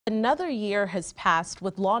Another year has passed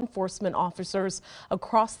with law enforcement officers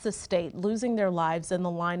across the state losing their lives in the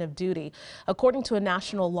line of duty. According to a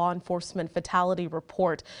national law enforcement fatality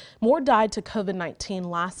report, more died to COVID-19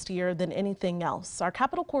 last year than anything else. Our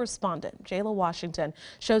Capitol correspondent, Jayla Washington,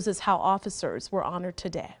 shows us how officers were honored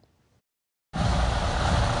today.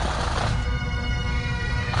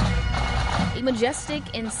 A majestic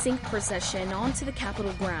and sync procession onto the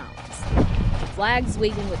Capitol grounds. Flags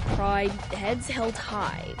waving with pride, heads held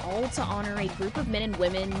high, all to honor a group of men and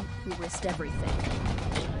women who risked everything.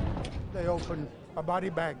 They opened a body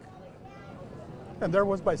bag, and there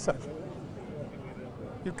was my son.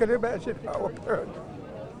 You can imagine how apparent.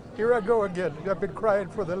 Here I go again. I've been crying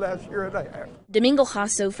for the last year and a half. Domingo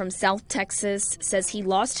Jasso from South Texas says he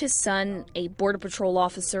lost his son, a Border Patrol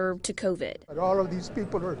officer, to COVID. But all of these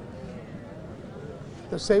people are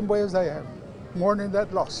the same way as I am, mourning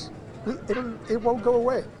that loss. It won't go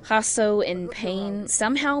away. Jasso, in pain,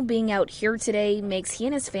 somehow being out here today makes he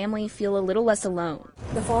and his family feel a little less alone.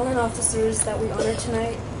 The fallen officers that we honor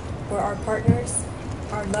tonight were our partners,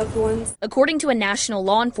 our loved ones. According to a national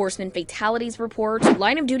law enforcement fatalities report,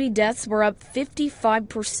 line of duty deaths were up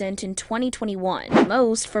 55% in 2021,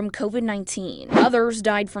 most from COVID-19. Others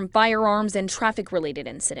died from firearms and traffic-related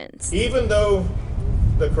incidents. Even though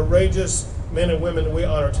the courageous men and women we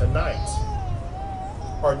honor tonight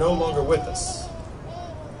are no longer with us,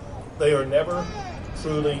 they are never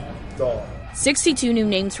truly gone. 62 new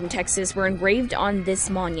names from Texas were engraved on this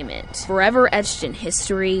monument, forever etched in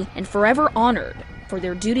history and forever honored for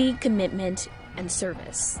their duty, commitment, and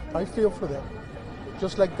service. I feel for them,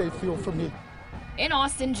 just like they feel for me. In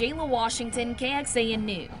Austin, Jayla Washington, KXAN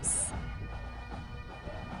News.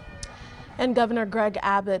 And Governor Greg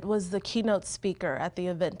Abbott was the keynote speaker at the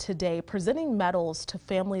event today, presenting medals to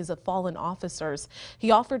families of fallen officers. He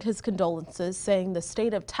offered his condolences, saying the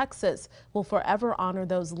state of Texas will forever honor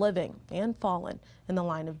those living and fallen in the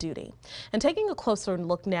line of duty. And taking a closer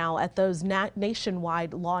look now at those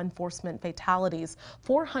nationwide law enforcement fatalities,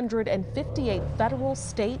 458 federal,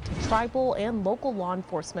 state, tribal, and local law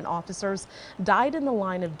enforcement officers died in the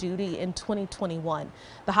line of duty in 2021,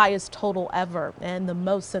 the highest total ever and the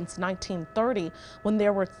most since 1930, when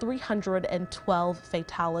there were 312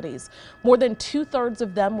 fatalities. More than 2/3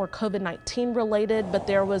 of them were COVID-19 related, but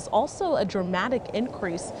there was also a dramatic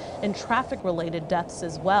increase in traffic-related deaths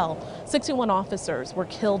as well. 61 officers were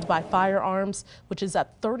killed by firearms, which is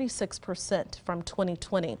up 36% from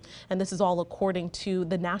 2020. And this is all according to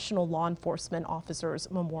the National Law Enforcement Officers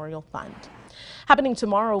Memorial Fund. Happening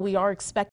tomorrow, we are expecting